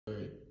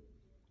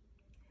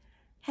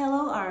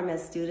Hello RMS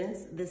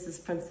students, this is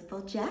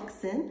Principal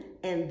Jackson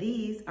and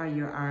these are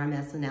your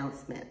RMS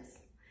announcements.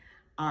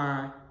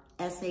 Our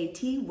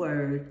SAT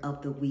word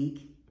of the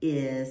week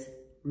is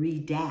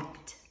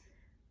redact,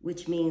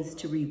 which means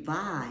to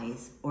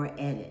revise or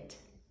edit.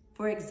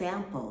 For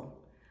example,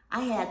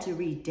 I had to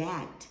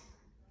redact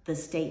the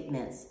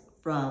statements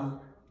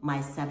from my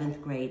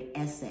 7th grade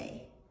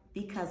essay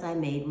because I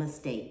made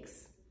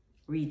mistakes.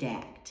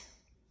 Redact.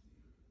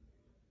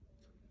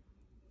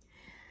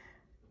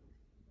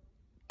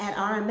 At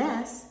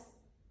RMS,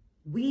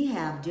 we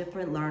have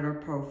different learner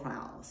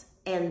profiles,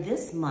 and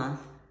this month,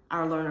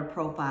 our learner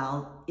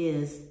profile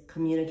is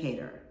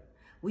communicator.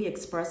 We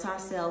express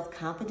ourselves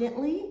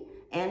confidently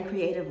and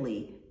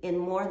creatively in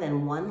more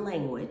than one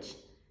language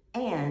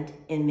and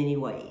in many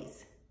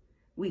ways.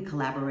 We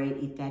collaborate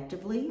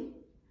effectively,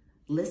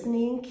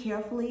 listening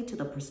carefully to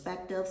the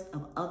perspectives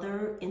of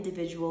other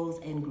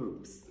individuals and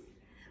groups.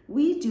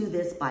 We do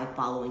this by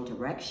following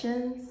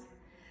directions,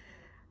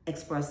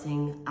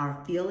 expressing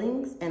our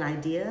feelings and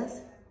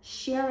ideas,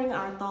 sharing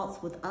our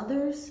thoughts with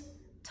others,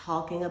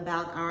 talking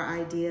about our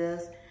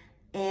ideas,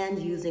 and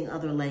using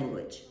other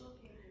language.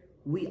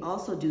 We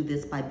also do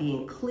this by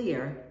being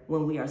clear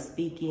when we are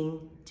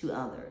speaking to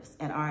others.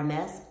 At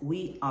RMS,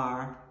 we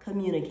are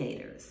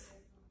communicators.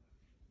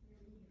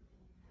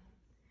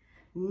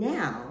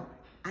 Now,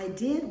 I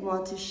did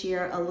want to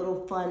share a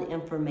little fun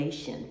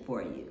information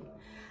for you.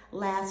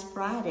 Last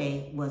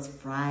Friday was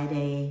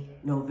Friday,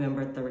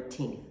 November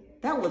 13th.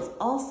 That was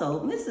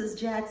also Mrs.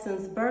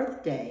 Jackson's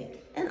birthday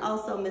and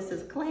also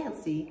Mrs.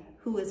 Clancy,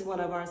 who is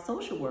one of our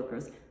social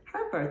workers,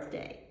 her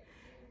birthday.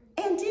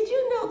 And did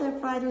you know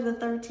that Friday the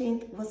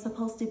 13th was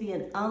supposed to be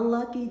an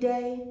unlucky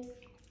day?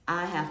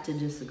 I have to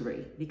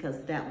disagree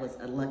because that was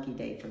a lucky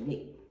day for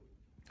me.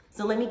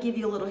 So let me give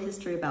you a little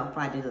history about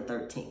Friday the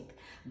 13th.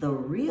 The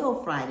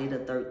real Friday the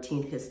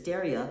 13th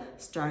hysteria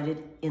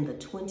started in the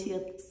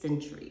 20th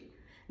century.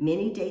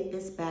 Many date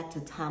this back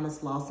to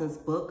Thomas Lawson's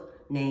book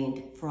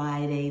named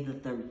Friday the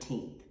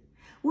 13th,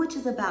 which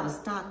is about a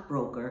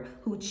stockbroker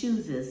who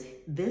chooses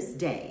this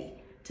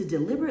day to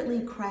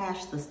deliberately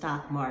crash the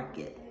stock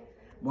market.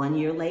 1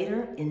 year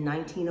later, in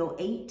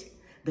 1908,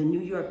 the New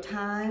York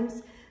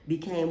Times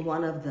became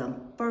one of the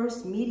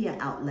first media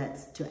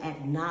outlets to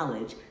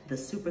acknowledge the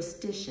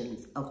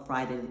superstitions of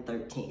Friday the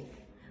 13th.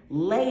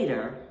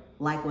 Later,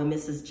 like when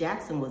Mrs.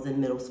 Jackson was in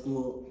middle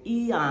school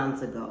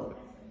eons ago,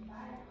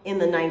 in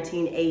the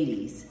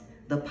 1980s,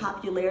 the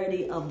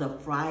popularity of the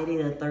Friday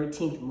the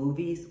 13th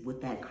movies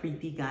with that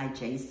creepy guy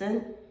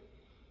Jason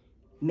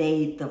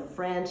made the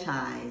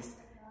franchise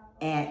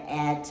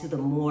add to the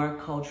more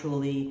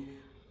culturally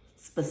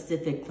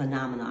specific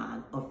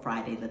phenomenon of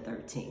Friday the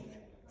 13th.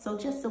 So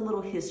just a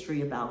little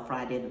history about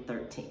Friday the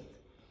 13th.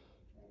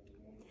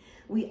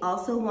 We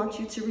also want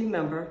you to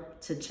remember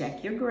to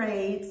check your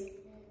grades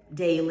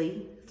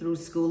daily through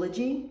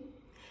Schoology.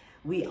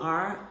 We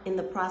are in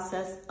the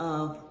process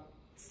of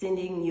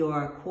sending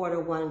your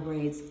Q1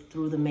 grades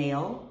through the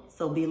mail,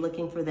 so be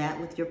looking for that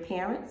with your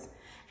parents.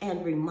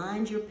 And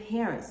remind your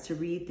parents to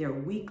read their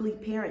weekly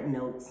parent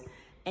notes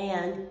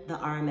and the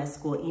RMS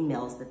school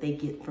emails that they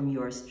get from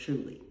yours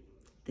truly.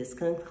 This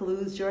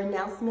concludes your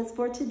announcements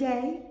for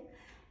today.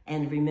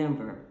 And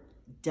remember,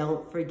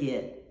 don't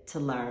forget to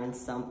learn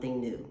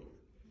something new.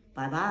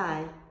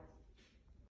 Bye-bye.